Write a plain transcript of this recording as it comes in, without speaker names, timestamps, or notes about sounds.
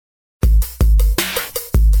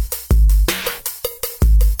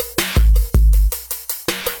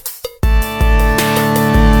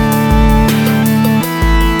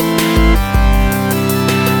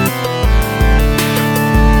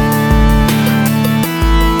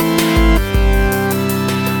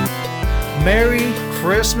Merry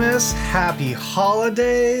Christmas, Happy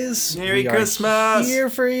Holidays. Merry We are Christmas. here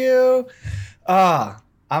for you.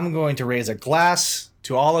 I'm going to raise a glass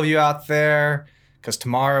to all of you out there because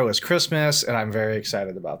tomorrow is Christmas and I'm very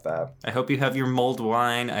excited about that. I hope you have your mulled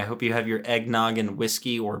wine. I hope you have your eggnog and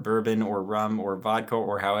whiskey or bourbon or rum or vodka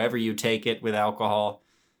or however you take it with alcohol.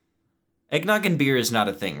 Eggnog and beer is not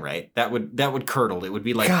a thing, right? That would curdle. It would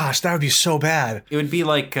be like, Gosh, that would be so bad. it would be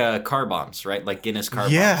like car bombs, right? Like Guinness car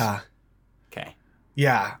bombs. Yeah. Okay.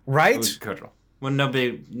 Yeah. It Right? would curdle. Well, no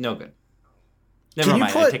good. Can Never you mind.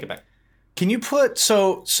 I put- take it back. Can you put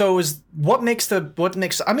is what makes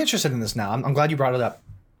I'm interested in this now. I'm glad you brought it up.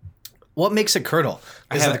 What makes it curdle?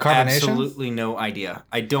 Is I it have the carbonation? absolutely no idea.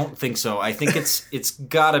 I don't think so. I think it's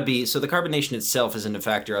gotta be. So the carbonation itself isn't a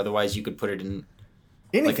factor. Otherwise, you could put it in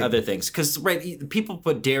like Anything. other things. Because right, people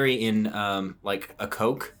put dairy in like a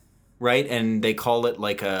Coke, right? And they call it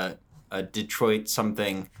like a Detroit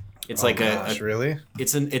something. It's like Gosh, really?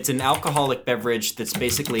 it's an alcoholic beverage that's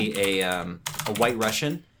basically a White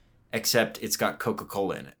Russian, except it's got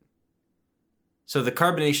Coca-Cola in it. So the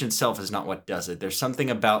carbonation itself is not what does it. There's something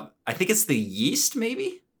about, I think it's the yeast,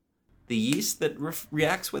 maybe? The yeast that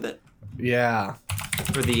reacts with it? Yeah.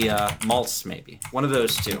 Or the malts, maybe. One of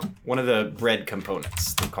those two. One of the bread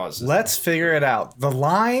components that causes Let's figure it out. The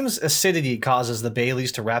lime's acidity causes the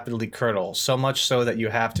Baileys to rapidly curdle, so much so that you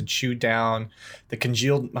have to chew down the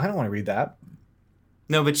congealed. I don't want to read that.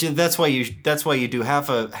 No, but that's why you do half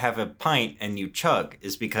a pint and you chug,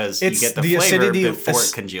 is because It's you get the the flavor acidity- before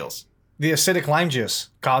it congeals. The acidic lime juice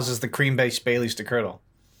causes the cream-based Baileys to curdle.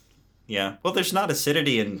 Yeah. Well, there's not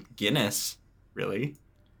acidity in Guinness, really.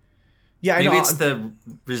 Yeah, I Maybe know. it's the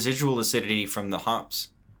residual acidity from the hops.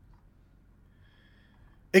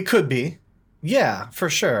 It could be. Yeah, for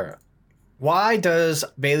sure. Why does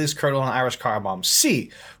Bailey's curdle an Irish car bomb?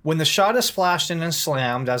 C. When the shot is splashed in and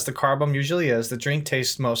slammed, as the car bomb usually is, the drink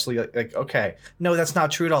tastes mostly like okay. No, that's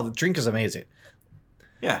not true at all. The drink is amazing.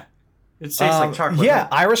 Yeah. It tastes like chocolate. Yeah,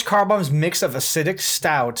 Irish car bomb's mix of acidic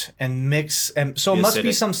stout and so it The must be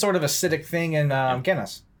acidic. some sort of acidic thing in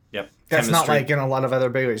Guinness. Yep. That's not Chemistry. like in a lot of other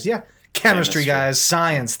Baileys. Yeah, chemistry, Chemistry. guys,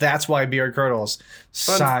 science. That's why beer curdles.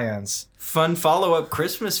 Science. Fun follow-up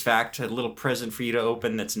Christmas fact, a little present for you to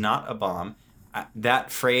open that's not a bomb.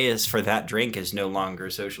 That phrase for that drink is no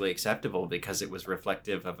longer socially acceptable because it was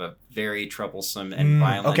reflective of a very troublesome and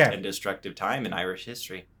violent okay. and destructive time in Irish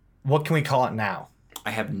history. What can we call it now?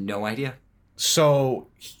 I have no idea. So,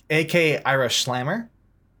 aka Irish Slammer.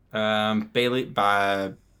 Bailey's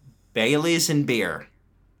and beer.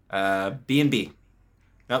 B&B.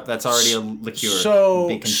 Nope, that's already a liqueur. Be So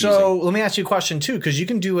confusing. let me ask you a question too, because you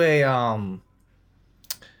can do a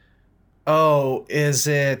is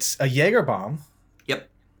it a Jaeger bomb? Yep.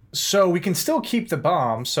 So we can still keep the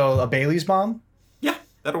bomb. So a Bailey's bomb. Yeah,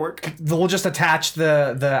 that'll work. We'll just attach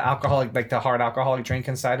the alcoholic, like the hard alcoholic drink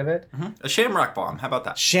inside of it. A Shamrock bomb. How about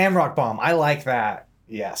that? Shamrock bomb. I like that.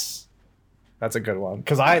 Yes. That's a good one.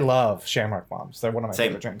 Because I love Shamrock bombs. They're one of my Same.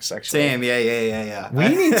 favorite drinks, actually. Same. Yeah.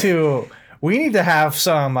 We need to have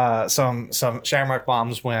some Shamrock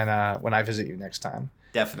bombs when I visit you next time.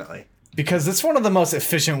 Definitely. Because it's one of the most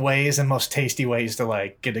efficient ways and most tasty ways to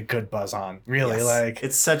like get a good buzz on. Really, Yes. like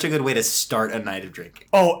It's such a good way to start a night of drinking.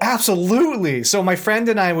 oh, absolutely. So my friend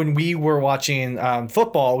and I, when we were watching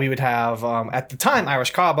football, we would have at the time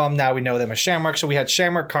Irish car bomb. Now we know them as Shamrock. So we had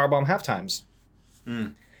Shamrock car bomb halftimes.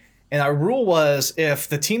 And our rule was if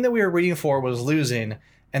the team that we were rooting for was losing,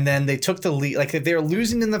 and then they took the lead, like if they were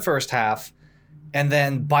losing in the first half, and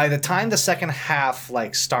then by the time the second half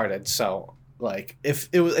like started, so like if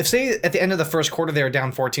say at the end of the first quarter they were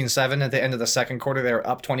down 14-7, at the end of the second quarter they were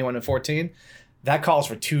up 21-14, that calls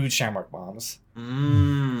for 2 Shamrock bombs.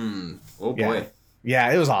 Oh boy.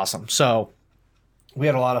 Yeah, it was awesome. So we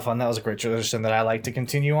had a lot of fun. That was a great tradition that I like to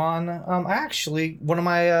continue on. Actually, one of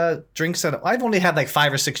my drinks that I've only had like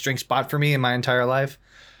 5 or 6 drinks bought for me in my entire life,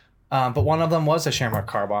 but one of them was a Shamrock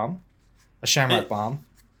car bomb, a Shamrock bomb.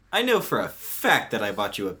 I know for a fact that I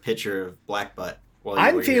bought you a pitcher of Black Butt. While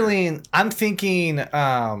you were here. I'm thinking,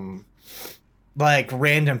 like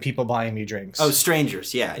random people buying me drinks. Oh,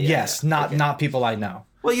 strangers. Yeah. yes, not people I know.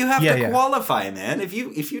 Well, you have Yeah, to yeah. qualify, man. If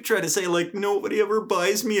you try to say like nobody ever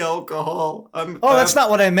buys me alcohol, Oh, that's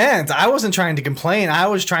not what I meant. I wasn't trying to complain. I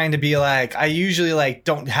was trying to be like, I usually like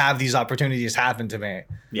don't have these opportunities happen to me.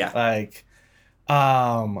 Yeah. Like,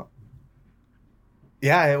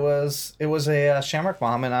 yeah, it was a Shamrock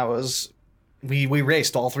bomb, and we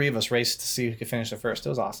raced. All 3 of us raced to see who could finish it first. It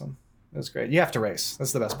was awesome. It was great. You have to race.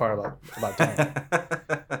 That's the best part about doing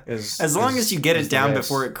it. As long as you get it the down race.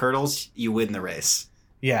 before it curdles, you win the race.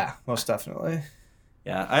 Yeah, most definitely.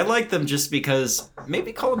 Yeah, I like them just because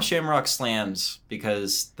maybe call them Shamrock Slams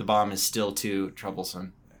because the bomb is still too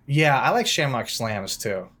troublesome. Yeah, I like Shamrock Slams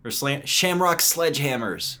too. Or Shamrock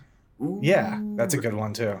Sledgehammers. Ooh. Yeah, that's a good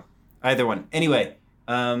one too. Either one. Anyway,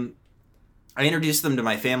 I introduced them to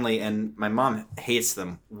my family, and my mom hates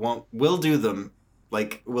them. We'll do them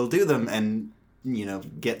and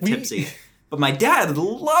get tipsy. But my dad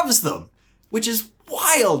loves them, which is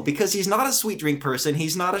wild because he's not a sweet drink person.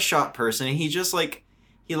 He's not a shot person. He just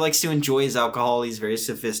he likes to enjoy his alcohol. He's very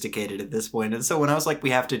sophisticated at this point. And so when I was like,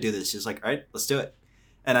 we have to do this, he's like, all right, let's do it.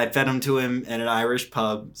 And I fed him to him in an Irish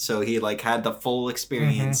pub. So he had the full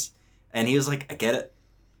experience. Mm-hmm. And he was like, I get it.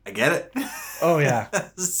 Oh, yeah.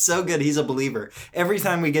 So good. He's a believer. Every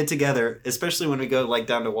time we get together, especially when we go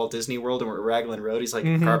down to Walt Disney World and we're at Raglan Road, he's like,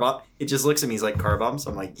 car bomb. He just looks at me. He's like, car bombs.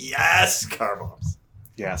 I'm like, yes, car bombs.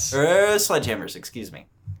 Yes. Or sledgehammers, excuse me.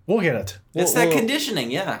 We'll get it. It's that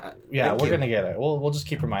conditioning, yeah. Yeah, we're going to get it. We'll just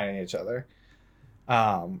keep reminding each other.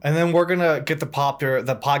 And then we're going to get the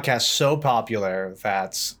podcast so popular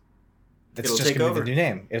that's just going to be the new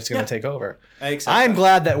name. It's going to take over. I'm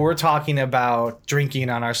glad that we're talking about drinking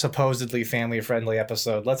on our supposedly family-friendly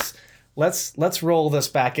episode. Let's roll this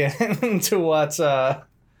back into what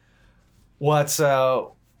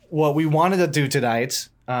we wanted to do tonight.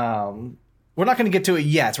 We're not going to get to it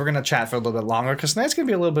yet. We're going to chat for a little bit longer because tonight's going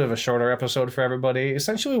to be a little bit of a shorter episode for everybody.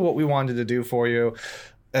 Essentially, what we wanted to do for you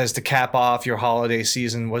as to cap off your holiday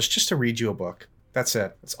season was just to read you a book. That's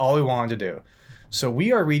it. That's all we wanted to do. So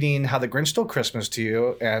we are reading How the Grinch Stole Christmas to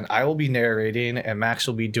you, and I will be narrating, and Max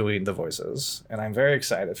will be doing the voices. And I'm very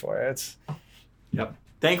excited for it. Yep.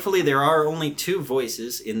 Thankfully, there are only two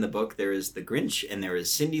voices in the book. There is the Grinch, and there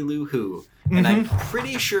is Cindy Lou Who. And I'm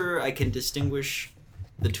pretty sure I can distinguish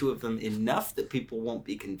the two of them enough that people won't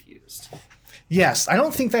be confused. Yes, I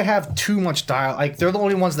don't think they have too much dialogue. They're the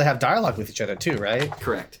only ones that have dialogue with each other too, right?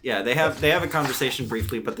 Correct. Yeah, they have a conversation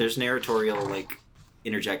briefly, but there's narratorial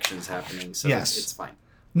interjections happening, so yes. It's fine.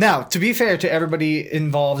 Now, to be fair to everybody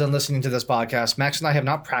involved in listening to this podcast, Max and I have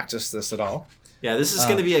not practiced this at all. Yeah, this is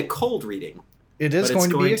going to be a cold reading. It is going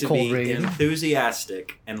to be a cold reading.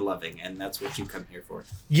 Enthusiastic and loving, and that's what you come here for.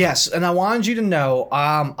 Yes, and I wanted you to know,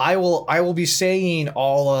 I will be saying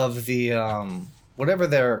all of the whatever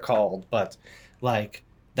they're called, but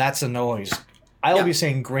that's a noise. I will be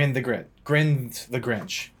saying Grin the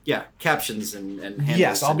Grinch. Yeah, captions and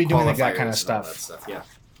yes, I'll be doing that kind of stuff.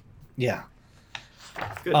 Yeah.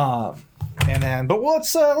 Good. But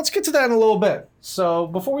let's get to that in a little bit. So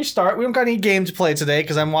before we start, we don't got any game to play today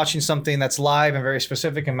because I'm watching something that's live and very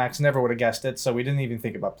specific, and Max never would have guessed it, so we didn't even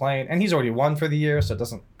think about playing. And he's already won for the year, so it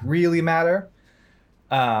doesn't really matter.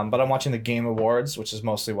 But I'm watching the Game Awards, which is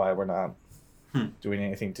mostly why we're not doing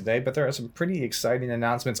anything today. But there are some pretty exciting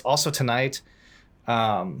announcements also tonight.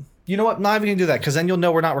 You know what? Not even gonna do that because then you'll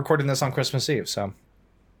know we're not recording this on Christmas Eve. So,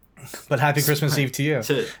 but happy Christmas Eve to you.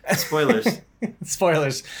 Spoilers.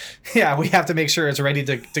 Spoilers. Yeah, we have to make sure it's ready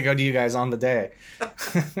to go to you guys on the day.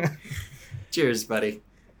 Cheers, buddy.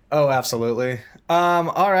 Oh, absolutely.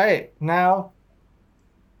 All right. Now,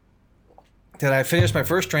 did I finish my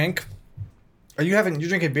first drink? You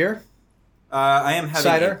drinking beer? I am having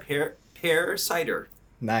cider? A pear cider.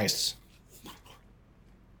 Nice.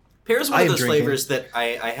 Pear is one of those flavors that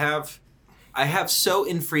I have so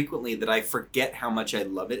infrequently that I forget how much I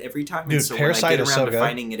love it every time. Dude, and so pear when I cider get is around so to good.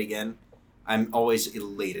 finding it again, I'm always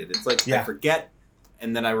elated. It's I forget,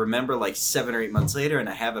 and then I remember 7 or 8 months later, and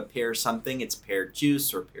I have a pear something. It's pear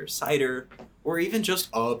juice or pear cider, or even just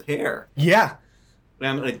a pear. Yeah.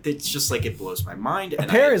 And it's just it blows my mind. A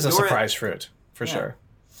pear is a surprise fruit, for sure.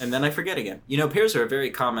 And then I forget again. Pears are a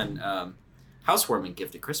very common housewarming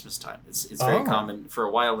gift at Christmas time. It's very common. For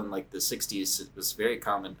a while in the 60s, it was very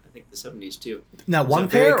common. I think the 70s too. Now, one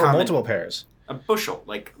pear or multiple pears? A bushel,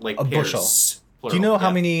 like a pears. Bushel. Plural. Do you know how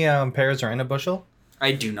many pears are in a bushel?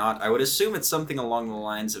 I do not. I would assume it's something along the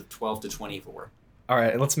lines of 12 to 24. All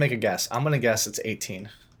right, let's make a guess. I'm going to guess it's 18.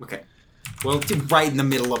 Okay. Well, right in the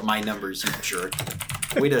middle of my numbers, you jerk.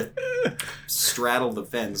 Way to straddle the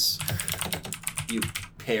fence, you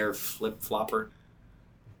pear flip-flopper.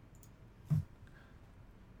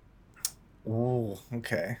 Ooh,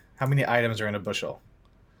 okay. How many items are in a bushel?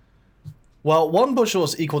 Well, one bushel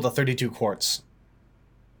is equal to 32 quarts.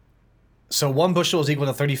 So one bushel is equal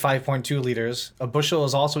to 35.2 liters. A bushel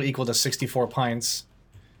is also equal to 64 pints.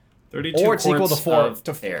 32 or it's equal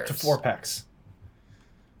to pears. to 4 pecks.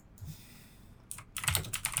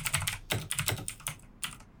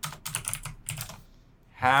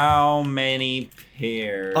 How many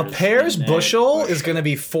pears? A pear's bushel is going to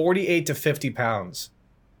be 48 to 50 pounds.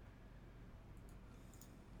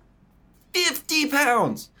 50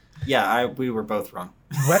 pounds! Yeah, we were both wrong.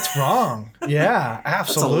 That's wrong. Yeah,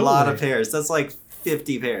 absolutely. That's a lot of pairs. That's like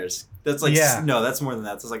 50 pairs. That's like Yeah. no, that's more than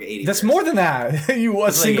that. That's like 80. That's pairs. more than that. A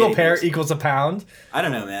like single 80 pair pairs. equals a pound. I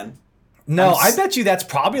don't know, man. No, I'm I bet you that's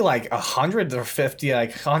probably like 100 or 50,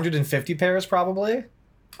 like 150 pairs probably.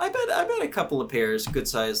 I bet a couple of pairs, good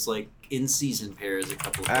size, like in season pairs, a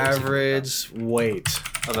couple of pairs. Average weight.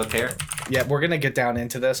 Of a pair. Yeah, we're gonna get down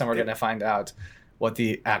into this and we're gonna find out what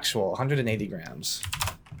the actual 180 grams.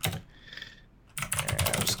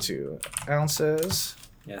 Grams to ounces.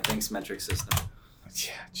 Yeah, thanks metric system.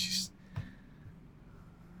 Yeah, jeez.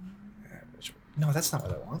 No, that's not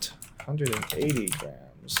what I want. 180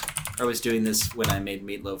 grams. I was doing this when I made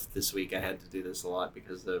meatloaf this week. I had to do this a lot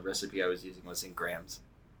because the recipe I was using was in grams.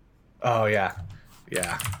 Oh yeah,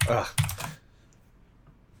 yeah. Ugh.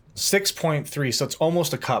 6.3, so it's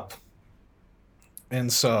almost a cup,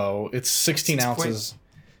 and so it's 16 ounces.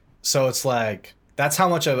 So it's like that's how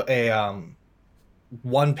much of a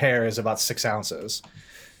one pair is about 6 ounces.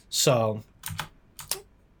 So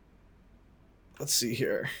let's see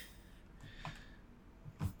here.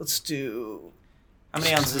 Let's do. How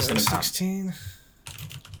many ounces in a pound? 16.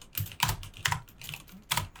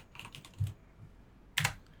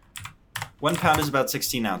 One pound is about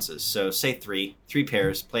 16 ounces. So say three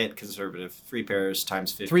pairs. Play it conservative. 3 pairs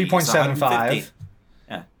times 50. 3.75.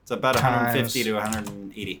 Yeah, it's about 150 to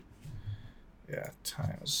 180. Yeah,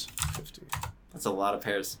 times 50. That's a lot of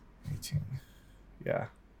pairs. 18. Yeah.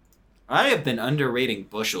 I have been underrating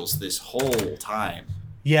bushels this whole time.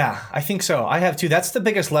 Yeah, I think so. I have too. That's the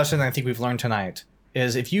biggest lesson I think we've learned tonight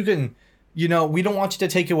is if you can, we don't want you to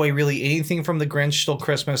take away really anything from the Grinch Stole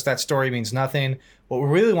Christmas. That story means nothing. What we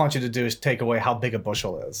really want you to do is take away how big a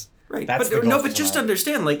bushel is. Right. That's but the goal but just tonight.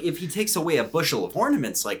 understand, like, if he takes away a bushel of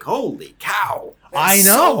ornaments, like, holy cow. I there's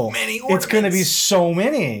know. So many ornaments. It's going to be so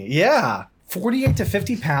many. Yeah. 48 to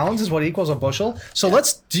 50 pounds is what equals a bushel. So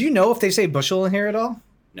do you know if they say bushel in here at all?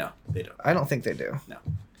 No, they don't. I don't think they do. No.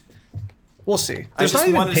 We'll see. I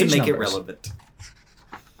just wanted to make it numbers. relevant.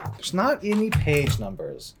 There's not any page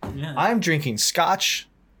numbers. Yeah. I'm drinking scotch,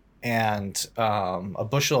 and a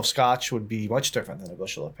bushel of scotch would be much different than a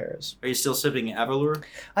bushel of pears. Are you still sipping Avalor?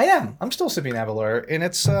 I am. I'm still sipping Avalor, and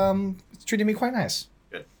it's treating me quite nice.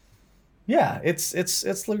 Good. Yeah, it's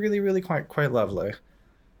really really quite lovely.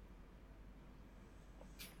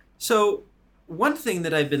 So, one thing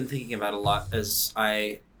that I've been thinking about a lot as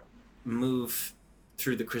I move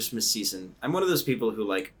through the Christmas season, I'm one of those people who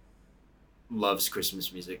like loves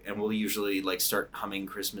Christmas music and will usually like start humming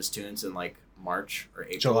Christmas tunes in like March or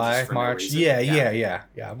April. July, just for no March. reason. Yeah.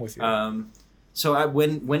 I'm with you. So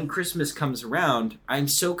when Christmas comes around, I'm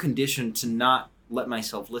so conditioned to not let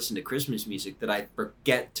myself listen to Christmas music that I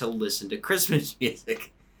forget to listen to Christmas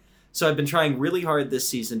music. So I've been trying really hard this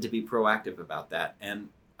season to be proactive about that, and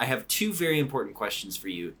I have 2 very important questions for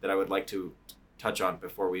you that I would like to touch on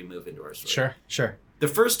before we move into our story. Sure. The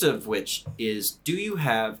first of which is, do you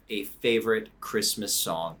have a favorite Christmas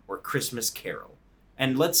song or Christmas carol?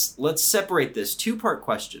 And let's separate this 2-part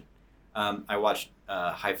question. I watched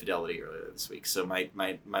High Fidelity earlier this week, so my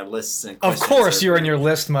lists and Of questions course, are- you're in your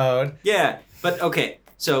list mode. Yeah, but okay.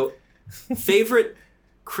 So, favorite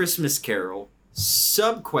Christmas carol,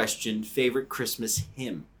 sub-question, favorite Christmas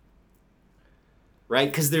hymn. Right?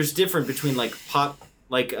 Because there's different between like pop,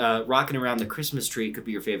 like Rocking Around the Christmas Tree could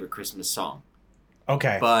be your favorite Christmas song.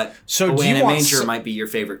 Okay. But So Away do in you a want Manger might be your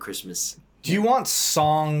favorite Christmas. Do you want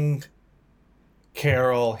song,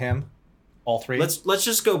 carol, hymn, all 3? Let's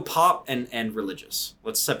just go pop and religious.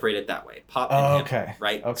 Let's separate it that way. Pop and hymn, Okay.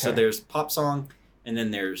 right? Okay. So there's pop song and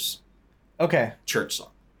then there's Okay. church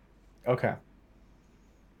song. Okay.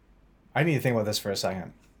 I need to think about this for a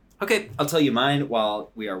second. Okay, I'll tell you mine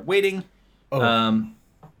while we are waiting. Oh.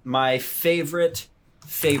 My favorite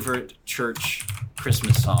church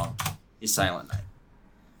Christmas song is Silent Night.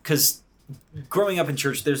 Because growing up in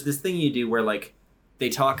church, there's this thing you do where like they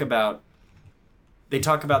talk about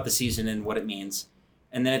the season and what it means,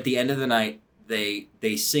 and then at the end of the night they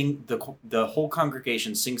sing the whole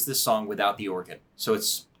congregation sings this song without the organ, so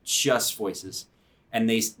it's just voices, and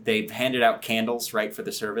they've handed out candles right for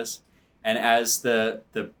the service, and as the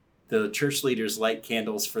church leaders light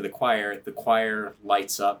candles for the choir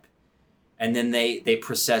lights up, and then they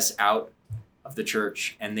process out of the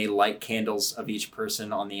church and they light candles of each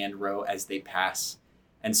person on the end row as they pass.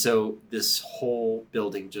 And so this whole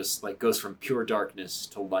building just like goes from pure darkness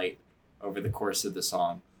to light over the course of the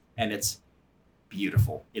song. And it's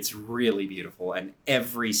beautiful. It's really beautiful. And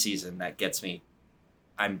every season that gets me,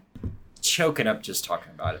 I'm choking up just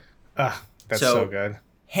talking about it. That's so good.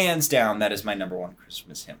 Hands down, that is my number 1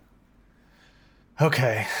 Christmas hymn.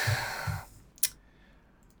 Okay.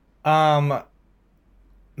 Um,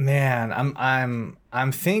 man,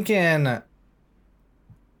 I'm thinking.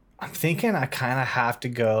 I'm thinking I kind of have to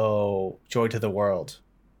go "Joy to the World"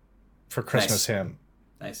 for Christmas Nice. hymn.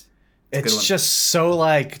 Nice. It's a good It's one. just so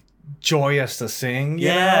like joyous to sing. You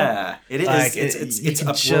know? Yeah, it is. Like, you It's can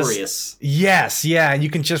uproarious. Yes, yeah, you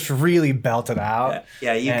can just really belt it out.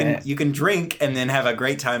 Yeah, And- you can drink and then have a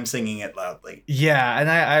great time singing it loudly. Yeah,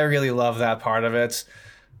 and I really love that part of it.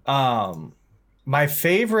 My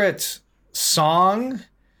favorite song,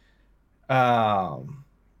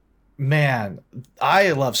 man,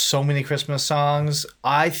 I love so many Christmas songs.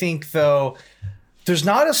 I think though, there's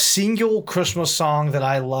not a single Christmas song that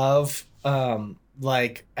I love,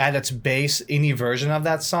 like at its base, any version of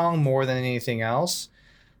that song more than anything else.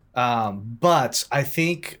 But I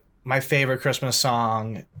think my favorite Christmas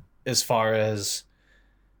song, as far as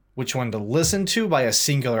which one to listen to by a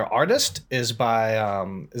singular artist, is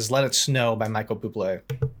 "Let It Snow" by Michael Bublé.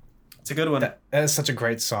 It's a good one. That is such a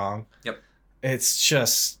great song. Yep. It's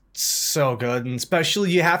just so good, and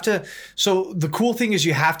especially you have to. So the cool thing is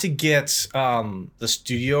you have to get the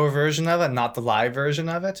studio version of it, not the live version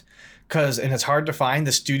of it, and it's hard to find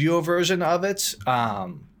the studio version of it.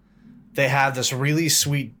 They have this really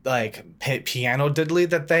sweet like piano diddly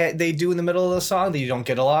that they do in the middle of the song that you don't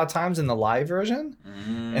get a lot of times in the live version.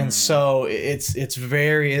 And so it's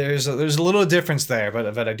very there's a little difference there,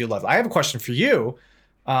 but I do love it. I have a question for you.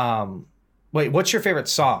 Wait, what's your favorite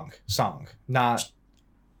song? Not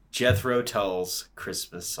Jethro Tull's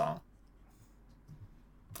Christmas song.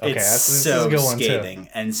 okay. It's This is so a good one too. scathing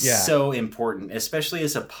and Yeah. so important, especially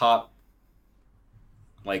as a pop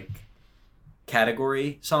like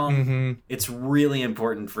category song. Mm-hmm. It's really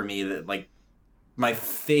important for me that like my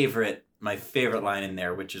favorite line in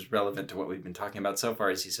there, which is relevant to what we've been talking about so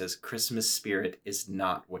far, is he says, "Christmas spirit is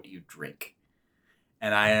not what you drink."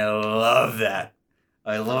 And I love that.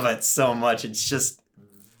 I love it so much. It's just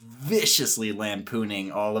viciously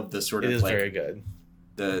lampooning all of the sort It of is like very good.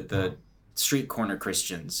 the street corner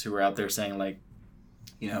Christians who are out there saying like,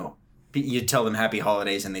 you know, you tell them happy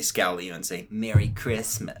holidays and they scowl at you and say Merry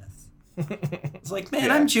Christmas. It's like, man,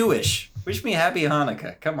 Yeah. I'm Jewish. Wish me happy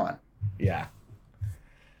Hanukkah. Come on. Yeah.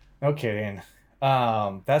 No kidding.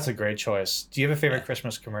 That's a great choice. Do you have a favorite Yeah.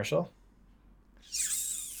 Christmas commercial?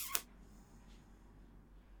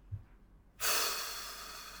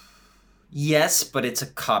 Yes, but it's a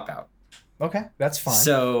cop out. Okay, that's fine.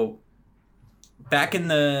 So back in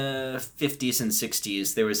the 50s and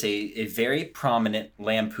 60s, there was a very prominent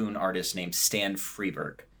lampoon artist named Stan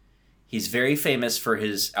Freberg. He's very famous for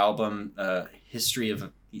his album History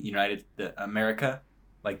of America,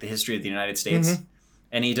 like the history of the United States. Mhm.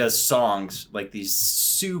 And he does songs like these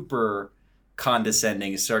super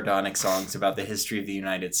condescending, sardonic songs about the history of the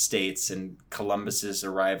United States and Columbus's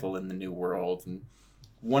arrival in the New World. And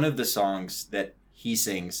one of the songs that he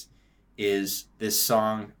sings is this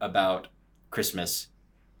song about Christmas.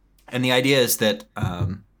 And the idea is that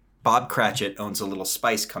Bob Cratchit owns a little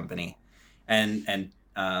spice company, and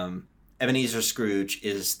Ebenezer Scrooge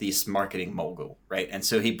is this marketing mogul, right? And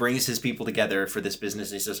so he brings his people together for this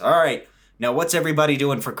business. And he says, "All right, now what's everybody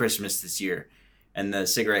doing for Christmas this year?" And the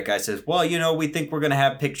cigarette guy says, "Well, we think we're going to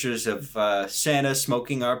have pictures of Santa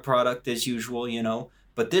smoking our product as usual,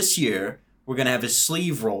 but this year we're going to have his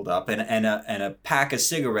sleeve rolled up and a pack of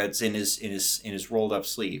cigarettes in his rolled up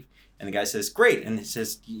sleeve." And the guy says, "Great." And he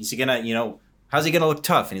says, "Is he going to, how's he going to look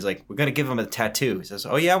tough?" And he's like, "We're going to give him a tattoo." He says,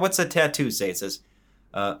 "Oh yeah, what's a tattoo say?" It says,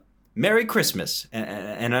 "Merry Christmas."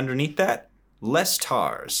 And underneath that, "Less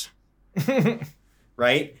tars."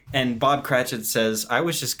 Right? And Bob Cratchit says, "I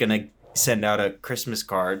was just going to send out a Christmas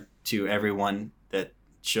card to everyone that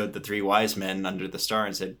showed the three wise men under the star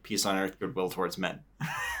and said, 'Peace on earth, goodwill towards men.'"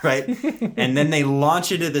 Right? And then they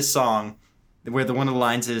launch into this song where one of the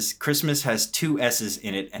lines is, "Christmas has two S's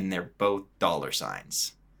in it and they're both dollar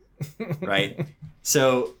signs." Right?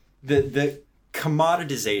 So the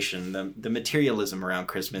commoditization, the materialism around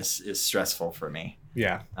Christmas is stressful for me.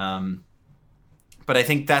 Yeah. But I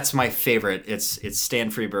think that's my favorite. It's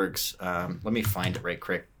Stan Freberg's. Let me find it right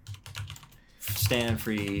quick. Stan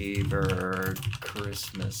Freberg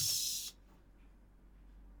Christmas.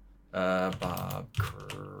 Bob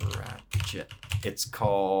Cratchit. It's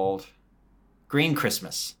called Green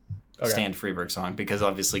Christmas. Okay. Stan Freberg song, because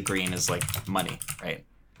obviously green is like money, right?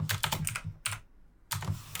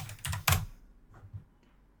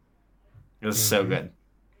 It was so good.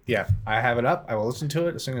 Yeah, I have it up. I will listen to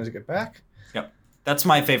it as soon as I get back. Yep. That's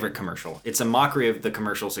my favorite commercial. It's a mockery of the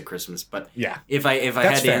commercials at Christmas, but Yeah. if I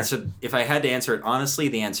That's fair. if I had to answer it honestly,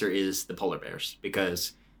 the answer is the polar bears,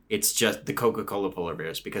 because it's just the Coca-Cola polar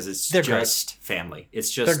bears, because it's They're great. just family.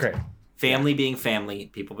 It's They're just great. Family being family,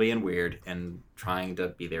 people being weird, and trying to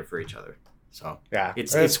be there for each other. So Yeah,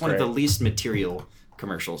 it's one of great. the least material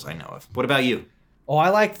commercials I know of. What about you? Oh, I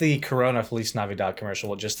like the Corona Feliz Navidad commercial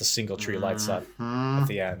with just the single tree lights up Mhm. at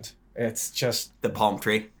the end. It's just The palm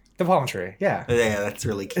tree. the palm tree. Yeah. Yeah, that's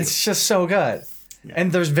really cute. It's just so good. Yeah.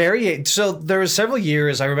 And there's so there was several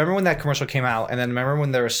years. I remember when that commercial came out, and then remember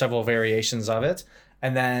when there were several variations of it,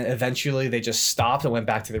 and then eventually they just stopped and went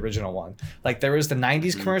back to the original one. Like there was the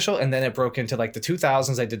 '90s commercial, and then it broke into like the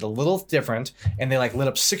 2000s. They did a little different, and they like lit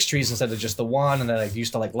up 6 trees instead of just the one, and they like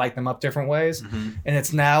used to like light them up different ways. Mhm. And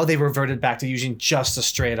it's now they reverted back to using just a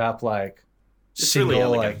straight up like It's single really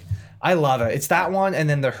elegant. like. I love it. It's that one, and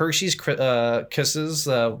then the Hershey's Kisses,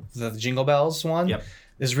 the Jingle Bells one, Yep.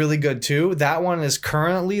 is really good too. That one is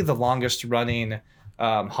currently the longest running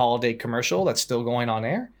holiday commercial that's still going on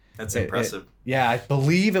air. That's It- impressive. Yeah, I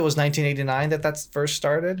believe it was 1989 that that's first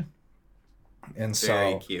started, and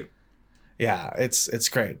Very so cute. yeah, it's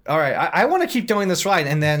great. All right, I want to keep doing this right,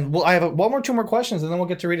 and then I have two more questions, and then we'll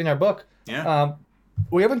get to reading our book. Yeah.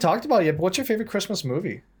 We haven't talked about it yet, but what's your favorite Christmas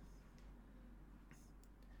movie?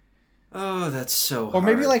 Oh, that's so hard. Or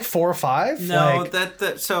maybe like 4 or 5? No, Like,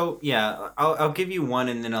 that so yeah, I'll give you one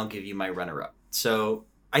and then I'll give you my runner up. So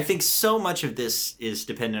I think so much of this is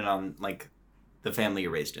dependent on like the family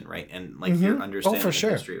you're raised in, right? And like your Mhm. understanding Oh, for of sure.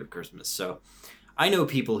 the history of Christmas. So I know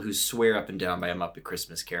people who swear up and down by A Muppet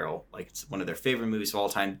Christmas Carol, like it's one of their favorite movies of all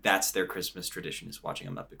time. That's their Christmas tradition, is watching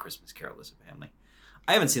A Muppet Christmas Carol as a family.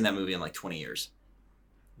 I haven't seen that movie in like 20 years.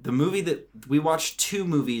 The movie that we watch 2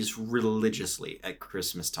 movies religiously at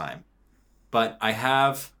Christmas time, but I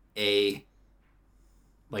have a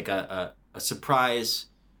surprise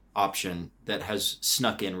option that has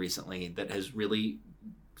snuck in recently that has really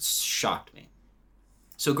shocked me.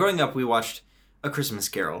 So growing up, we watched A Christmas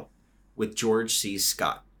Carol with George C.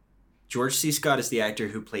 Scott. George C. Scott is the actor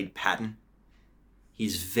who played Patton.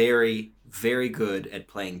 He's very, very good at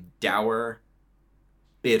playing dour,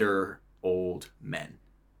 bitter old men.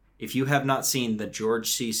 If you have not seen the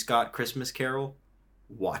George C. Scott Christmas Carol,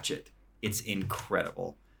 watch it. It's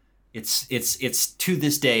incredible. It's to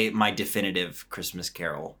this day my definitive Christmas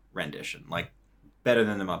Carol rendition. Like better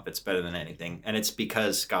than the Muppets, better than anything. And it's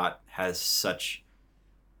because Scott has such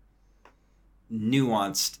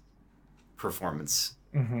nuanced performance.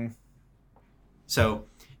 mhm. So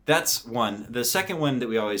that's one. The second one that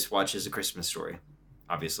we always watch is A Christmas Story.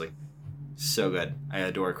 Obviously. So good. I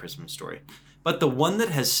adore A Christmas Story. But the one that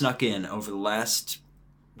has snuck in over the last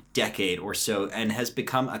decade or so and has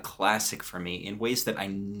become a classic for me in ways that I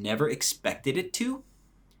never expected it to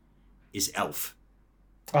is Elf.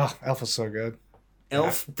 Oh, Elf is so good.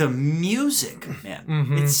 Elf, the music, man.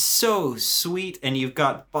 Mhm. It's so sweet. And you've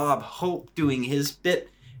got Bob Hope doing his bit.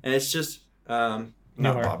 And it's just, not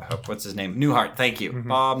Newhart. Bob Hope, what's his name? Newhart, thank you. Mhm.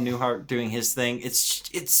 Bob Newhart doing his thing.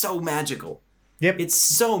 It's so magical. Yep. It's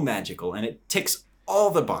so magical. And it ticks all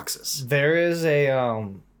the boxes. There is a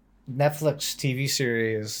Netflix TV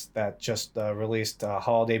series that just released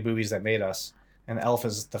holiday movies that made us, and Elf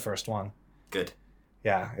is the first one. Good.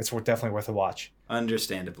 Yeah, it's definitely worth a watch.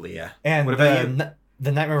 Understandably, yeah. And What about you?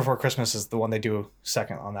 The Nightmare Before Christmas is the one they do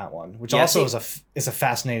second on that one, which Yeah, also see- is a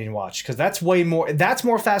fascinating watch because that's way more. That's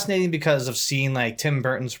more fascinating because of seeing like Tim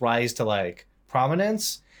Burton's rise to like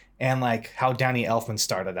prominence and like how Danny Elfman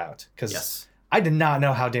started out. Because Yes. I did not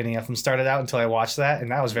know how Danny Elfman started out until I watched that, and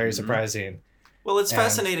that was very Mhm. surprising. Well, it's And-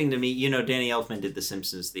 fascinating to me. You know, Danny Elfman did the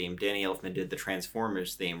Simpsons theme. Danny Elfman did the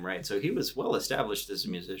Transformers theme, right? So he was well established as a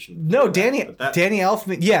musician. No, before that, but that- Danny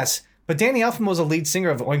Elfman, yes, but Danny Elfman was a lead singer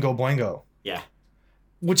of Oingo Boingo. Yeah.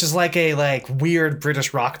 Which is like a like weird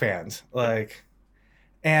British rock band, like,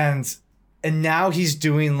 and now he's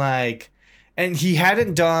doing like, and he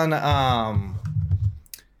hadn't done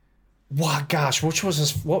what what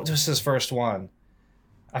was his first one?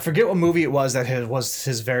 I forget what movie it was that was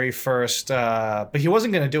his very first, but he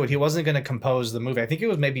wasn't gonna do it. He wasn't gonna compose the movie. I think it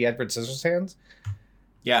was maybe Edward Scissorhands.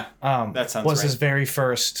 Yeah. That sounds was right. his very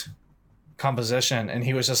first composition, and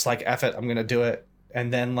he was just like, "F it, I'm gonna do it."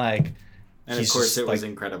 And then like, And of he's course, just, it was like-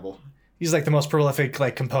 incredible. he's like the most prolific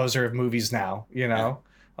like composer of movies now. You know,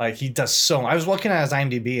 like he does so. I was looking at his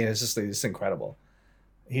IMDb, and it's incredible.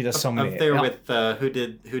 He does so many. Up there with who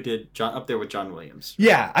did John? Up there with John Williams.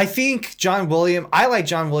 Yeah, I think John Williams. I like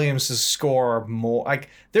John Williams' score more. Like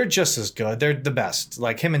they're just as good. They're the best.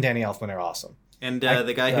 Like him and Danny Elfman are awesome. And I-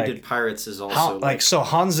 the guy who like- did Pirates is also So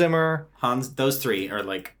Hans Zimmer, Hans. Those three are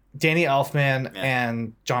like Danny Elfman, Yeah.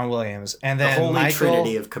 and John Williams, and the then holy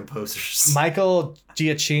trinity of composers. Michael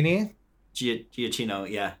Giacchino, Giacchino,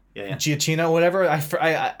 yeah. Giacchino, whatever.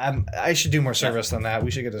 I should do more service than that.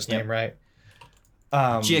 We should get his Yep. name right.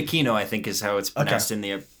 Giacchino, I think, is how it's pronounced in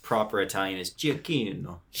the proper Italian. Is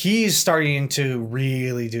Giacchino. He's starting to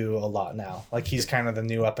really do a lot now. Like, he's kind of the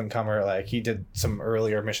new up and comer. Like, he did some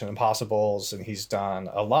earlier Mission Impossibles, and he's done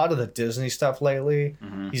a lot of the Disney stuff lately.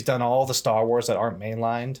 Mm-hmm. He's done all the Star Wars that aren't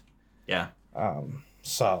mainlined. Yeah.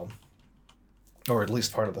 So, or at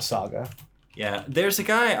least part of the saga. Yeah, there's a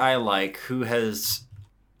guy I like who has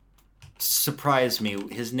surprised me.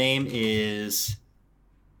 His name is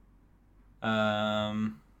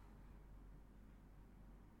Thomas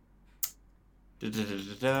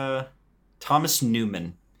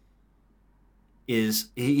Newman.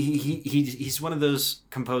 He's one of those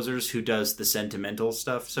composers who does the sentimental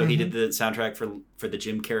stuff. So he did the soundtrack for the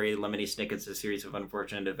Jim Carrey Lemony Snicket's A Series of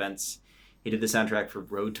Unfortunate Events. He did the soundtrack for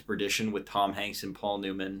Road to Perdition with Tom Hanks and Paul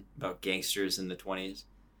Newman about gangsters in the 1920s.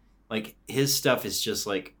 Like, his stuff is just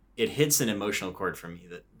like, it hits an emotional chord for me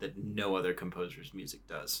that no other composer's music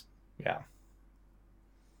does. Yeah.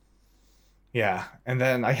 Yeah. And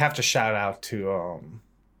then I have to shout out to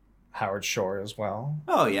Howard Shore as well.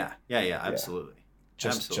 Oh yeah. Yeah, absolutely.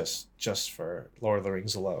 Just for Lord of the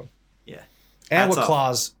Rings alone. Yeah. And what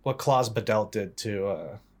Claus Badelt did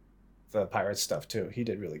to the pirate stuff too. He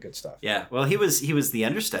did really good stuff. Yeah. Well, he was the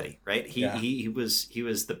understudy, right? He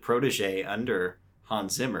was the protege under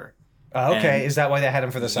Hans Zimmer. Okay. Is that why they had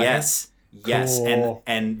him for the second? Yes. Cool.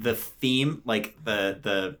 And the theme, like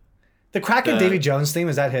the Kraken Davy Jones theme,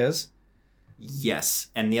 is that his? Yes.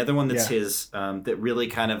 And the other one that's his, that really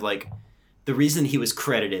kind of like, the reason he was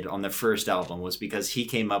credited on the first album was because he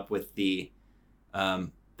came up with the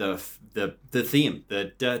theme,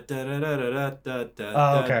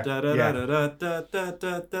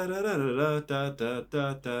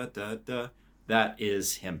 that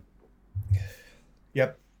is him.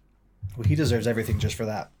 Yep. Well, he deserves everything just for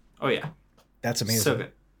that. Oh yeah, that's amazing. So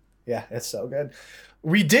good. Yeah, it's so good.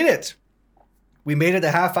 We did it. We made it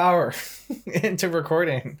a half hour into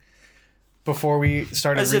recording before we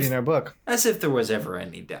started reading our book. As if there was ever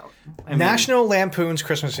any doubt. National Lampoon's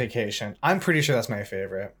Christmas Vacation. I'm pretty sure that's my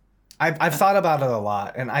favorite. I've thought about it a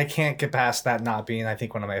lot, and I can't get past that not being, I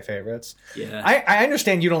think, one of my favorites. Yeah. I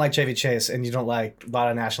understand you don't like Chevy Chase and you don't like a lot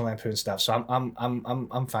of National Lampoon stuff, so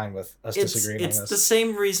I'm fine with us disagreeing on this. It's the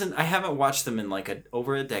same reason I haven't watched them in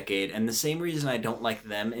over a decade, and the same reason I don't like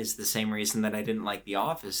them is the same reason that I didn't like The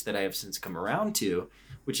Office that I have since come around to,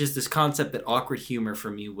 which is this concept that awkward humor for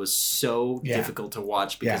me was so difficult to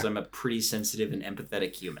watch because I'm a pretty sensitive and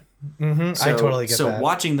empathetic human. Mm-hmm. I totally get that. So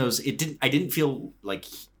watching those, I didn't feel like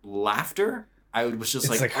laughter. I was just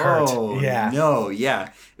like hurt. Oh no,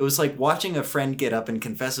 yeah. It was like watching a friend get up and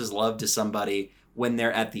confess his love to somebody when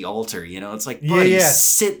they're at the altar. You know, it's like, buddy,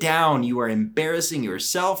 sit down. You are embarrassing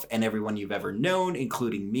yourself and everyone you've ever known,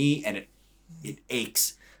 including me, and it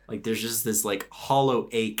aches. Like, there's just this like hollow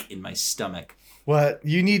ache in my stomach. What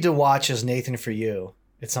you need to watch is Nathan For You.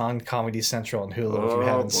 It's on Comedy Central and Hulu if you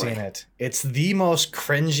haven't seen it. It's the most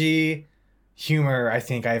cringy humor I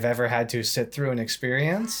think I've ever had to sit through and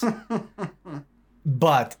experience.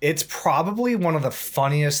 But it's probably one of the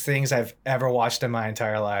funniest things I've ever watched in my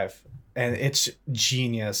entire life. And it's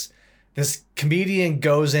genius. This comedian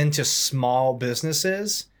goes into small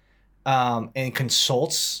businesses and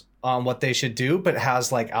consults on what they should do, but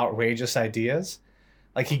has like outrageous ideas.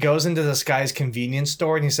 Like, he goes into this guy's convenience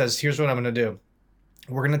store and he says, here's what I'm going to do.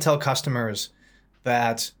 We're going to tell customers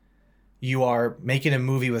that you are making a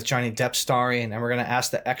movie with Johnny Depp starring, and we're going to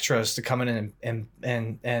ask the extras to come in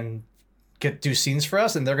and do scenes for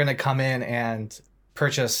us, and they're going to come in and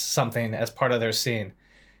purchase something as part of their scene.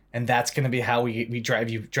 And that's going to be how we drive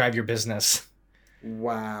your business.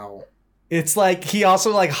 Wow. It's like he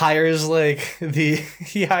also like hires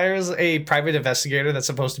he hires a private investigator that's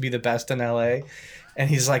supposed to be the best in LA. And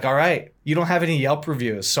he's like, all right, you don't have any Yelp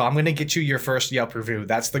reviews, so I'm going to get you your first Yelp review.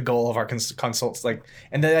 That's the goal of our consults. Like,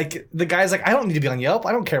 and then like the guy's like, I don't need to be on Yelp.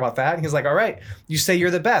 I don't care about that. And he's like, all right, you say you're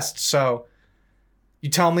the best. So you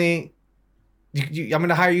tell me, I'm going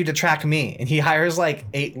to hire you to track me. And he hires like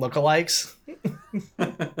 8 lookalikes.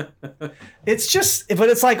 It's just, but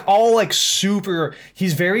it's like all like super,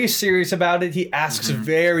 he's very serious about it. He asks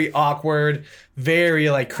very awkward, very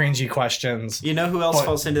like cringy questions. You know who else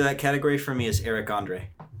falls into that category for me is Eric Andre.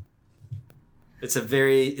 It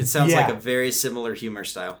sounds like a very similar humor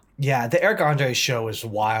style. Yeah, the Eric Andre show is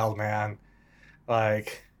wild, man.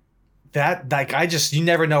 Like that, like you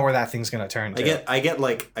never know where that thing's gonna turn to. I get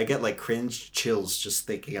like cringe chills just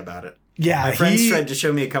thinking about it. Yeah, my friends tried to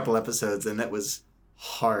show me a couple episodes, and that was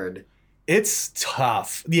hard. It's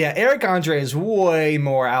tough. Yeah, Eric Andre is way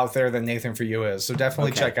more out there than Nathan For You is. So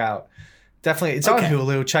definitely check out. It's on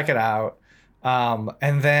Hulu. Check it out.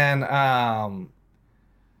 And then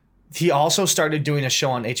he also started doing a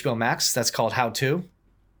show on HBO Max that's called How To.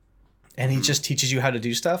 And he just teaches you how to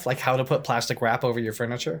do stuff, like how to put plastic wrap over your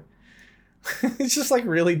furniture. It's just like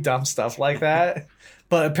really dumb stuff like that.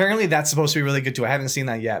 But apparently that's supposed to be really good too. I haven't seen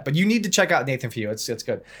that yet. But you need to check out Nathan For You. It's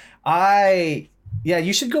good.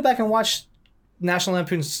 You should go back and watch National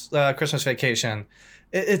Lampoon's Christmas Vacation.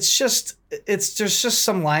 There's just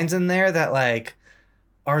some lines in there that like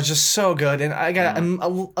are just so good. And I got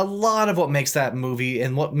a lot of what makes that movie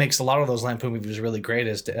and what makes a lot of those Lampoon movies really great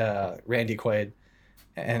is Randy Quaid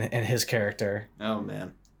and his character. Oh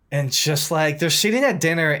man. And just like they're sitting at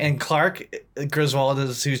dinner and Clark Griswold,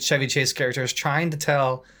 who's Chevy Chase's character, is trying to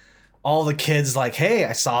tell all the kids like, hey,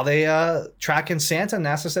 I saw they tracking Santa.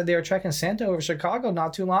 NASA said they were tracking Santa over Chicago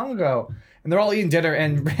not too long ago. And they're all eating dinner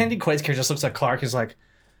and Randy Quaid's character just looks at Clark. He's like,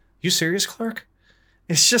 you serious, Clark?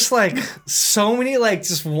 It's just like so many like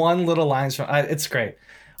just one little lines from it's great.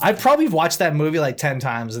 I probably watched that movie like 10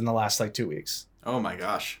 times in the last like 2 weeks. Oh my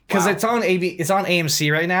gosh! Because Wow. it's on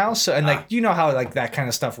AMC right now. So and like you know how like that kind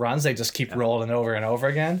of stuff runs, they just keep rolling over and over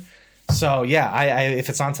again. So yeah, I if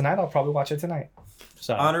it's on tonight, I'll probably watch it tonight.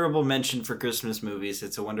 So Honorable mention for Christmas movies: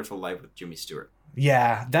 It's a Wonderful Life with Jimmy Stewart.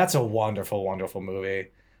 yeah, that's a wonderful, wonderful movie.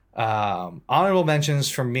 Honorable mentions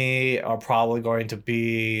for me are probably going to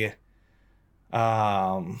be,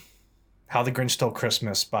 How the Grinch Stole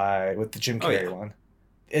Christmas with the Jim Carrey one.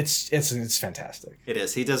 It's fantastic. It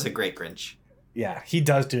is. He does a great Grinch. Yeah, he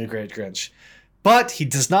does do a great Grinch. But he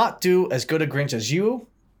does not do as good a Grinch as you,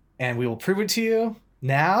 and we will prove it to you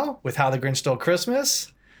now with How the Grinch Stole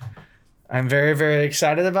Christmas. I'm very, very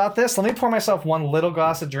excited about this. Let me pour myself one little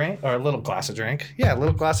glass of drink. Yeah, a little glass of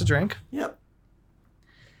drink. Yep.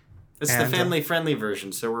 It's the family-friendly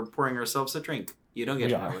version, so we're pouring ourselves a drink. You don't get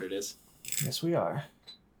to know what it is. Yes, we are.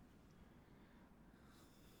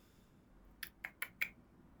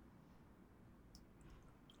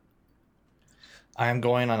 I am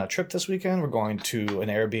going on a trip this weekend. We're going to an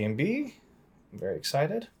Airbnb. I'm very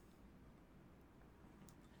excited.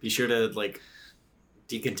 Be sure to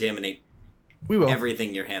decontaminate We will.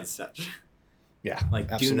 everything your hands touch. Yeah.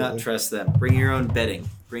 Do not trust them. Bring your own bedding.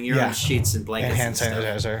 Bring your own sheets and blankets. And hand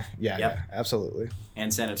sanitizer. Stuff. Yeah, absolutely.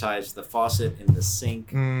 Hand sanitize the faucet in the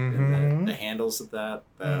sink, and the handles of that,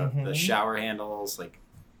 the shower handles,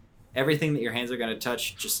 everything that your hands are going to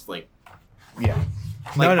touch. Just yeah.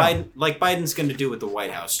 Biden's going to do with the White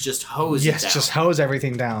House. Just hose it down. Yes, just hose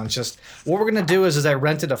everything down. Just what we're gonna do is I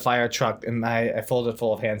rented a fire truck and I filled it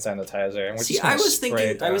full of hand sanitizer. And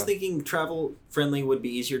I was thinking travel friendly would be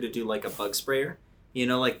easier to do like a bug sprayer. You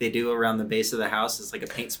know, like they do around the base of the house. It's like a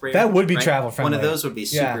paint sprayer. That would be travel friendly. One of those would be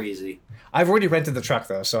super easy. I've already rented the truck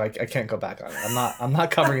though, so I can't go back on it. I'm not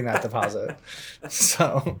covering that deposit.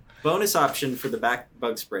 So bonus option for the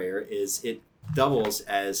bug sprayer is it doubles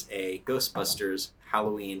as a Ghostbusters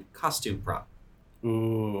Halloween costume prop.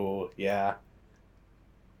 Ooh, yeah.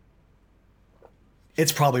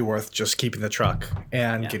 It's probably worth just keeping the truck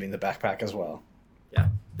and getting the backpack as well. Yeah.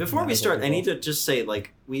 Before we start, I need to just say,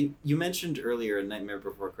 you mentioned earlier Nightmare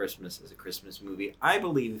Before Christmas as a Christmas movie. I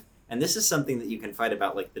believe, and this is something that you can fight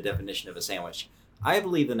about, the definition of a sandwich. I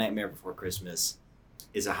believe The Nightmare Before Christmas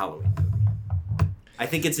is a Halloween movie. I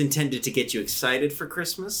think it's intended to get you excited for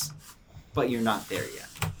Christmas, but you're not there yet.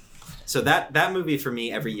 So that movie for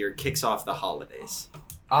me every year kicks off the holidays.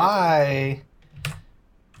 I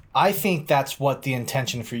think that's what the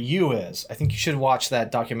intention for you is. I think you should watch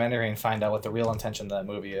that documentary and find out what the real intention of that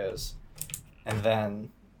movie is. And then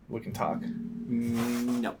we can talk.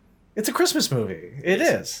 No. It's a Christmas movie. It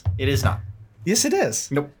is. It is not. Yes, it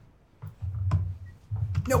is. Nope.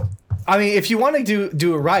 I mean, if you want to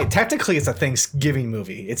do it right, technically it's a Thanksgiving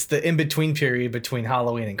movie. It's the in-between period between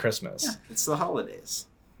Halloween and Christmas. Yeah, it's the holidays.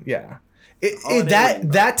 Yeah.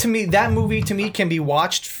 That movie to me can be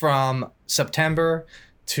watched from September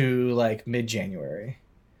to mid-January.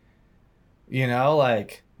 You know,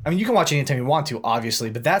 you can watch it anytime you want to, obviously,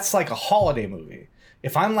 but that's like a holiday movie.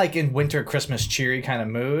 If I'm in winter, Christmas, cheery kind of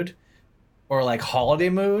mood, or holiday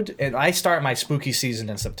mood, and I start my spooky season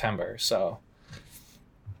in September, so.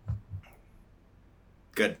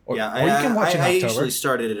 Good. Or you can watch it in October. I usually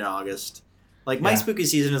started in August. My spooky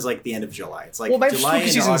season is the end of July. It's my July spooky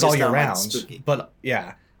season is all year round. Spooky. But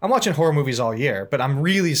yeah, I'm watching horror movies all year. But I'm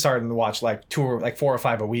really starting to watch 4 or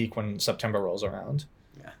 5 a week when September rolls around.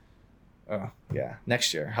 Yeah. Yeah.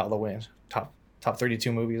 Next year, Halloween, top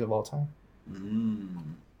 32 movies of all time.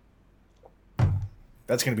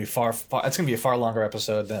 That's gonna be far. That's gonna be a far longer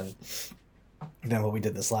episode than what we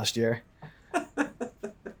did this last year.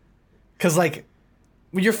 Because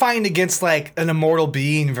when you're fighting against an immortal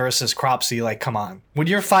being versus Cropsy, come on. When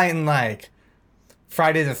you're fighting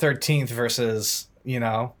Friday the 13th versus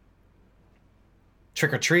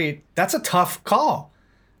Trick or Treat, that's a tough call.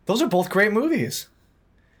 Those are both great movies.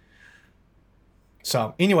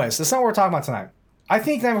 So, anyways, that's not what we're talking about tonight. I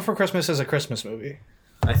think Nightmare Before Christmas is a Christmas movie.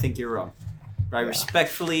 I think you're wrong. I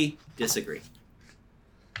respectfully disagree.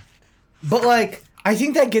 But, like, I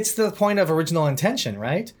think that gets to the point of original intention,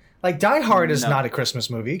 right? Like, Die Hard is not a Christmas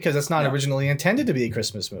movie because it's not originally intended to be a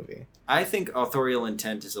Christmas movie. I think authorial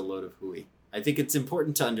intent is a load of hooey. I think it's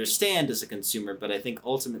important to understand as a consumer, but I think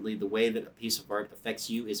ultimately the way that a piece of art affects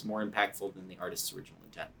you is more impactful than the artist's original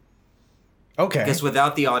intent. Okay. Because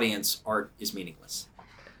without the audience, art is meaningless.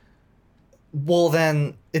 Well,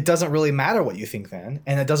 then it doesn't really matter what you think then,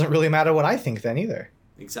 and it doesn't really matter what I think then either.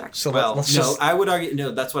 Exactly. So I would argue,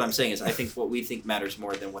 no, that's what I'm saying is I think what we think matters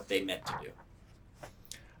more than what they meant to do.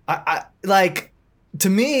 I like, to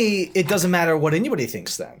me, it doesn't matter what anybody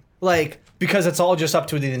thinks then. Like, because it's all just up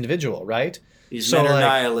to the individual, right? These men are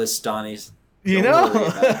nihilists, Donnies. You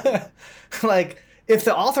know? Like, if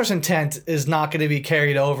the author's intent is not going to be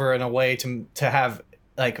carried over in a way to have,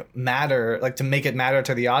 like, matter, like, to make it matter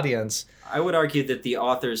to the audience. I would argue that the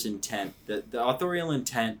author's intent, the authorial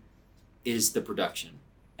intent is the production.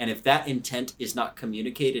 And if that intent is not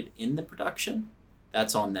communicated in the production,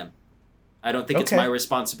 that's on them. I don't think it's my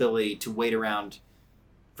responsibility to wait around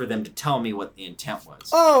for them to tell me what the intent was.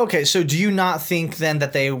 Oh, okay. So do you not think then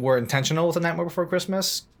that they were intentional with The Nightmare Before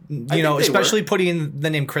Christmas? You know, especially putting the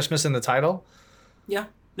name Christmas in the title? Yeah.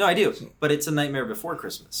 No, I do. But it's A Nightmare Before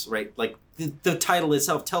Christmas, right? Like, the title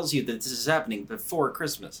itself tells you that this is happening before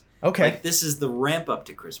Christmas. Okay. Like, this is the ramp up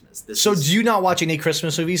to Christmas. Do you not watch any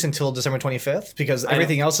Christmas movies until December 25th? Because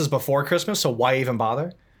everything else is before Christmas, so why even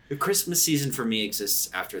bother? The Christmas season for me exists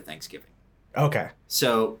after Thanksgiving. Okay.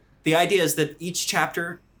 So the idea is that each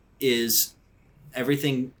chapter is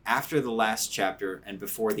everything after the last chapter and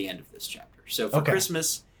before the end of this chapter. So for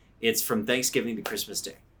Christmas, it's from Thanksgiving to Christmas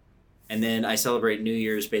Day. And then I celebrate New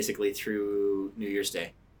Year's basically through New Year's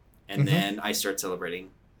Day. And then I start celebrating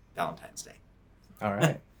Valentine's Day. All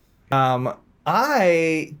right.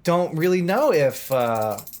 I don't really know if...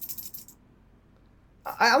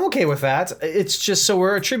 I'm okay with that. It's just so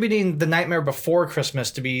we're attributing The Nightmare Before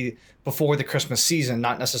Christmas to be before the Christmas season,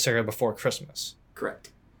 not necessarily before Christmas. Correct.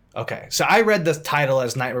 Okay, so I read the title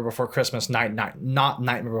as Nightmare Before Christmas, not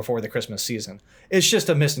Nightmare Before the Christmas Season. It's just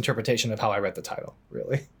a misinterpretation of how I read the title,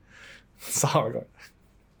 really. That's all we're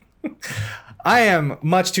going. I am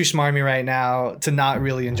much too smarmy right now to not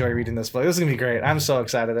really enjoy reading this book. This is going to be great. I'm so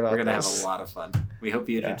excited about this. We're going to have a lot of fun. We hope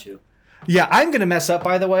you do too. Yeah, I'm going to mess up,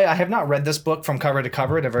 by the way. I have not read this book from cover to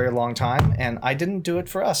cover in a very long time, and I didn't do it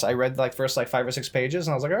for us. I read first 5 or 6 pages,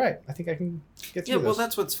 and I was like, all right, I think I can get through this. Yeah, well,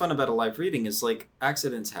 that's what's fun about a live reading is, like,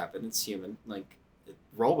 accidents happen. It's human. Like,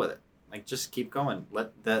 roll with it. Like, just keep going.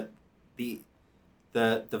 Let the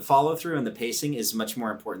follow-through and the pacing is much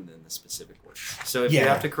more important than the specific words. So if you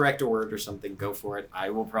have to correct a word or something, go for it.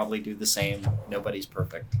 I will probably do the same. Nobody's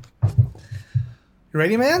perfect. You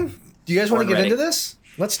ready, man? Do you guys want to get into this?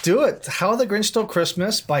 Let's do it. How the Grinch Stole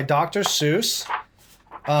Christmas by Dr. Seuss.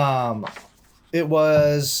 It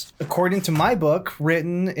was, according to my book,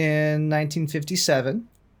 written in 1957.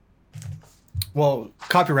 Well,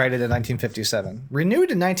 copyrighted in 1957.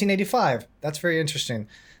 Renewed in 1985. That's very interesting.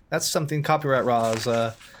 That's something copyright laws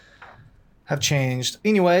have changed.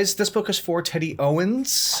 Anyways, this book is for Teddy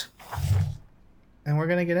Owens. And we're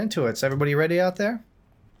going to get into it. Is everybody ready out there?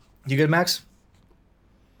 You good, Max?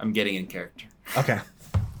 I'm getting in character. Okay.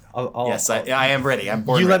 Yes, I am ready. I'm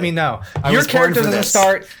born. You ready. let me know. Your character doesn't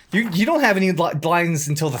start. You don't have any lines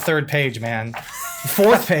until the 3rd page, man.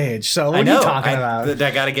 4th page. So what are you talking about?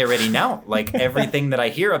 I got to get ready now. Like everything that I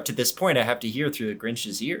hear up to this point, I have to hear through the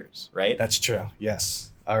Grinch's ears, right? That's true.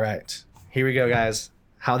 Yes. All right. Here we go, guys.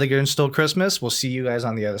 How the Grinch Stole Christmas. We'll see you guys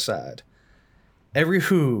on the other side. Every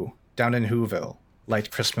Who down in Whoville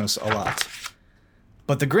liked Christmas a lot,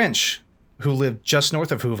 but the Grinch, who lived just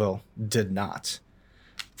north of Whoville, did not.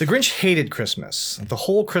 The Grinch hated Christmas, the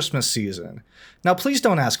whole Christmas season. Now, please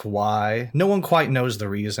don't ask why. No one quite knows the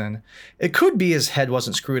reason. It could be his head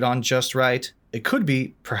wasn't screwed on just right. It could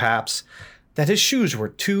be, perhaps, that his shoes were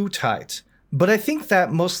too tight. But I think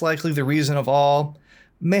that most likely the reason of all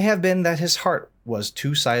may have been that his heart was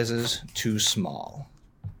 2 sizes too small.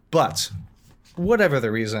 But, whatever the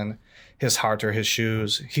reason, his heart or his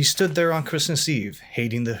shoes, he stood there on Christmas Eve,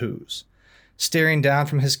 hating the Whos, staring down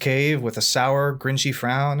from his cave with a sour, grinchy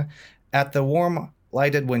frown at the warm,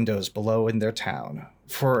 lighted windows below in their town.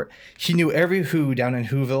 For he knew every Who down in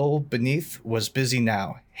Whoville beneath was busy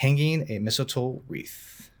now, hanging a mistletoe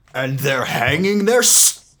wreath. And they're hanging their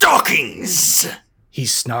stockings! He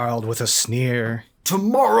snarled with a sneer.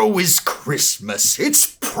 Tomorrow is Christmas.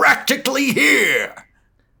 It's practically here.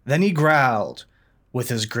 Then he growled, with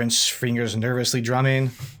his Grinch fingers nervously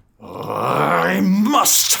drumming. I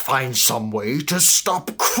must find some way to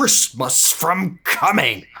stop Christmas from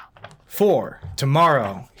coming. For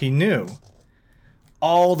tomorrow, he knew,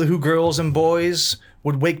 all the Who girls and boys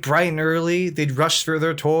would wake bright and early, they'd rush for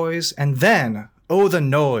their toys, and then, oh the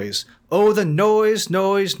noise,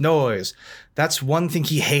 noise. That's one thing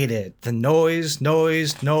he hated, the noise.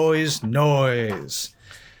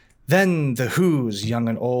 Then the Who's, young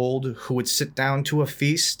and old, who would sit down to a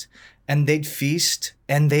feast, and they'd feast,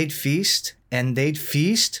 and they'd feast, and they'd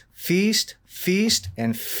feast.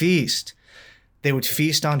 They would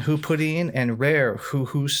feast on Who pudding and rare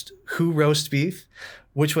Who roast beef,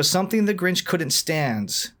 which was something the Grinch couldn't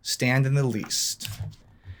stand in the least.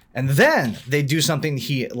 And then they'd do something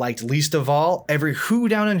he liked least of all. Every Who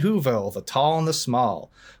down in Whoville, the tall and the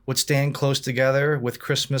small, would stand close together with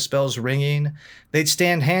Christmas bells ringing. They'd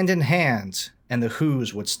stand hand in hand, and the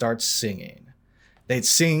Who's would start singing. They'd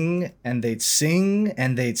sing, and they'd sing,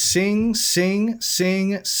 and they'd sing.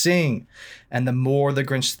 And the more the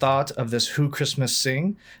Grinch thought of this Who Christmas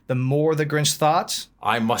sing, the more the Grinch thought,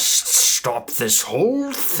 I must stop this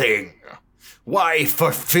whole thing. Why,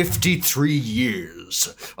 for 53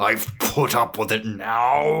 years, I've put up with it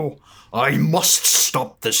now. I must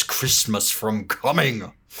stop this Christmas from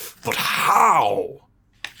coming. But how?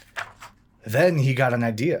 Then he got an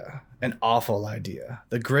idea, an awful idea.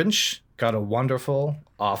 The Grinch got a wonderful,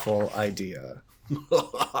 awful idea.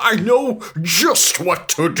 I know just what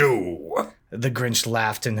to do. The Grinch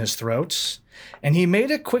laughed in his throat, and he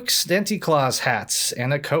made a quick Santa Claus hat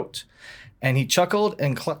and a coat, and he chuckled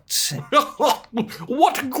and clucked.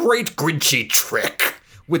 What a great Grinchy trick!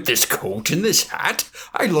 With this coat and this hat,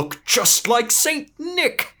 I look just like Saint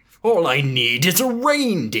Nick. All I need is a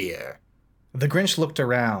reindeer. The Grinch looked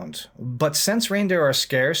around, but since reindeer are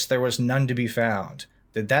scarce, there was none to be found.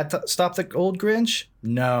 Did that stop the old Grinch?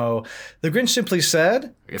 No. The Grinch simply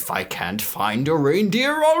said, If I can't find a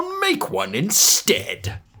reindeer, I'll make one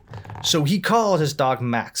instead. So he called his dog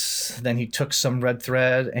Max. Then he took some red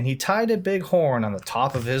thread and he tied a big horn on the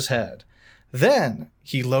top of his head. Then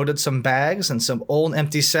he loaded some bags and some old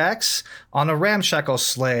empty sacks on a ramshackle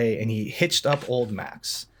sleigh and he hitched up old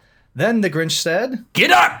Max. Then the Grinch said,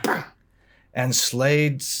 Get up! And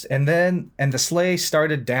the sleigh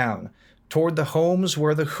started down toward the homes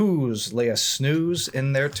where the Who's lay a snooze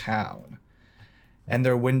in their town. And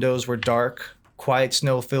their windows were dark, quiet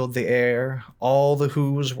snow filled the air, all the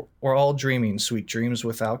Who's were all dreaming sweet dreams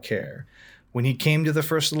without care, when he came to the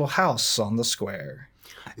first little house on the square.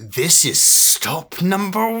 This is stop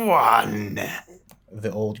number 1,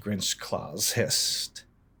 the old Grinch Claus hissed.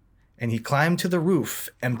 And he climbed to the roof,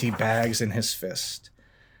 empty bags in his fist.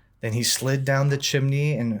 Then he slid down the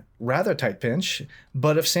chimney in rather tight pinch,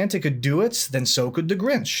 but if Santa could do it, then so could the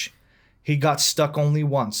Grinch. He got stuck only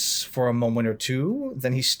once, for a moment or two,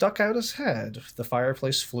 then he stuck out his head, the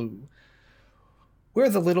fireplace flew. Where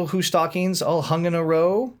the little Who stockings all hung in a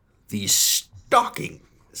row, these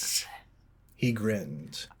stockings, he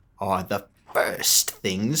grinned, are the first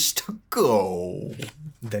things to go.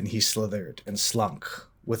 Then he slithered and slunk,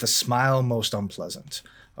 with a smile most unpleasant,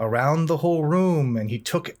 around the whole room, and he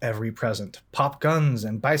took every present, pop guns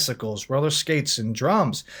and bicycles, roller skates and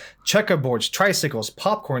drums, checkerboards, tricycles,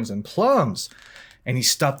 popcorns and plums, and he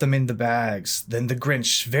stuffed them into bags. Then the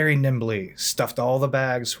Grinch very nimbly stuffed all the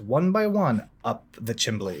bags one by one up the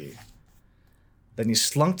chimbley. Then he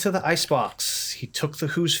slunk to the icebox. He took the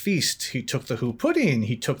Who's feast. He took the Who pudding.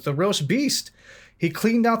 He took the roast beast. He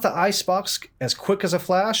cleaned out the icebox as quick as a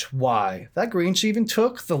flash. Why, that Grinch even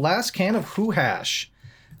took the last can of Who hash.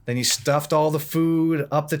 Then he stuffed all the food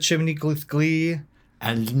up the chimney with glee.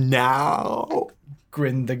 And now,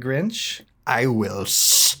 grinned the Grinch, I will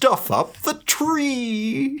stuff up the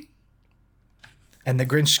tree. And the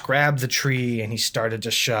Grinch grabbed the tree and he started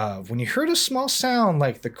to shove, when he heard a small sound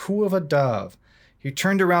like the coo of a dove. He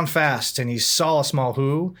turned around fast and he saw a small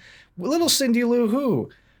Who, little Cindy Lou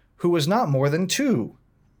who was not more than 2.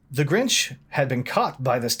 The Grinch had been caught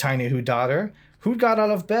by this tiny Who daughter, who got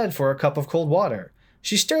out of bed for a cup of cold water.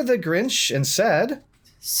 She stared at the Grinch and said,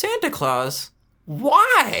 Santa Claus,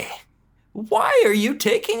 why? Why are you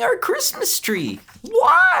taking our Christmas tree?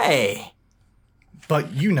 Why?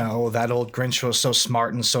 But you know, that old Grinch was so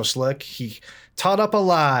smart and so slick, he taught up a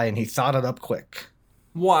lie and he thought it up quick.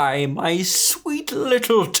 Why, my sweet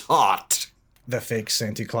little tot, the fake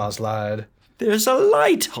Santa Claus lied. There's a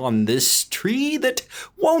light on this tree that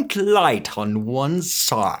won't light on one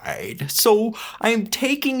side, so I'm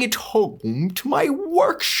taking it home to my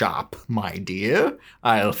workshop, my dear.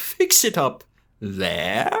 I'll fix it up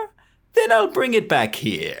there, then I'll bring it back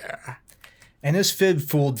here. And his fib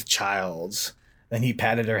fooled the child. Then he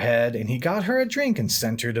patted her head, and he got her a drink and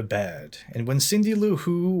sent her to bed. And when Cindy Lou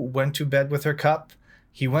Who went to bed with her cup,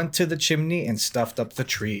 he went to the chimney and stuffed up the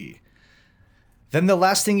tree. Then the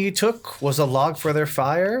last thing he took was a log for their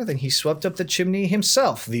fire. Then he swept up the chimney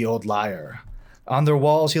himself, the old liar. On their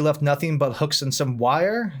walls he left nothing but hooks and some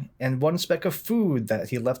wire, and one speck of food that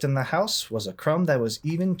he left in the house was a crumb that was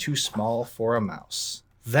even too small for a mouse.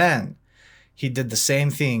 Then he did the same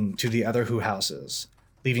thing to the other Who houses,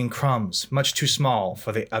 leaving crumbs much too small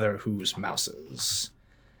for the other Who's mouses.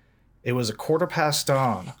 It was 15:15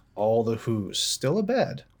 dawn, all the Who's still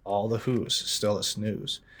abed, all the Who's still a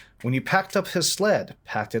snooze. When he packed up his sled,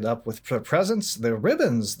 packed it up with the presents, the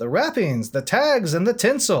ribbons, the wrappings, the tags, and the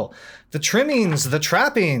tinsel, the trimmings, the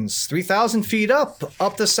trappings, 3,000 feet up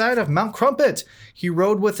the side of Mount Crumpet, he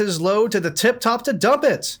rode with his load to the tip-top to dump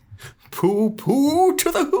it. Pooh-pooh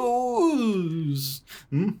to the Who's.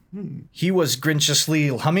 He was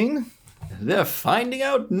grinchiously humming. They're finding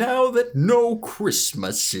out now that no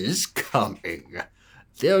Christmas is coming.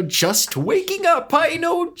 They're just waking up. I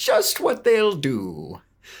know just what they'll do.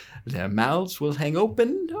 Their mouths will hang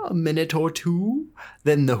open a minute or two.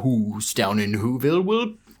 Then the Who's down in Whoville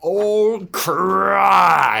will all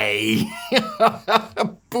cry.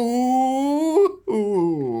 Boo!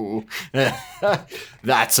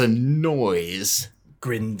 That's a noise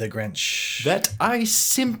Grinned the Grinch. that I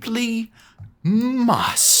simply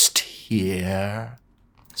must hear.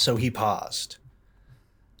 So he paused.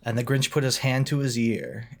 And the Grinch put his hand to his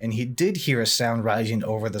ear, and he did hear a sound rising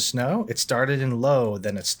over the snow. It started in low,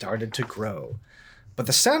 then it started to grow. But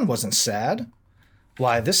the sound wasn't sad.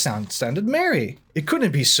 Why, this sound sounded merry. It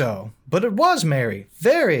couldn't be so, but it was merry,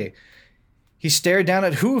 very. He stared down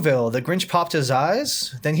at Whoville. The Grinch popped his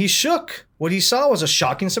eyes. Then he shook. What he saw was a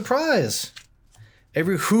shocking surprise.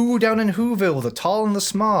 Every Who down in Whoville, the tall and the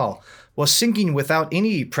small, was sinking without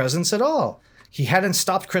any presents at all. He hadn't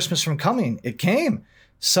stopped Christmas from coming. It came.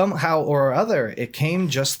 Somehow or other, it came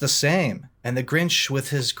just the same. And the Grinch,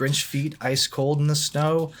 with his Grinch feet ice cold in the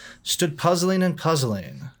snow, stood puzzling and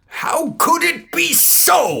puzzling. How could it be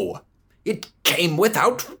so? It came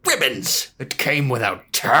without ribbons. It came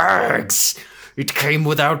without tags. It came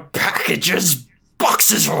without packages,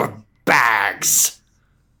 boxes, or bags.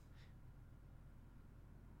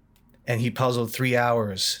 And he puzzled 3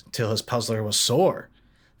 hours till his puzzler was sore.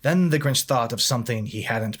 Then the Grinch thought of something he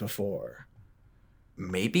hadn't before.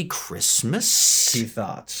 Maybe Christmas He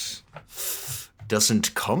thought.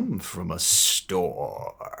 doesn't come from a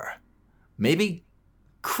store. Maybe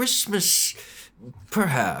Christmas,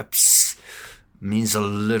 perhaps, means a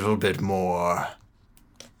little bit more.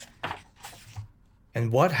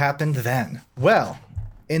 And what happened then? Well,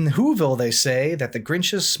 in Whoville they say that the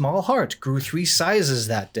Grinch's small heart grew 3 sizes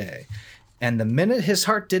that day. And the minute his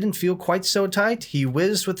heart didn't feel quite so tight, he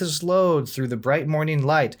whizzed with his load through the bright morning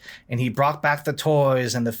light, and he brought back the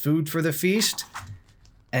toys and the food for the feast.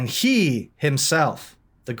 And he, himself,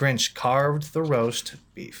 the Grinch, carved the roast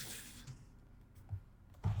beef.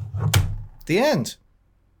 The end.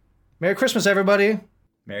 Merry Christmas, everybody.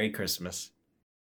 Merry Christmas.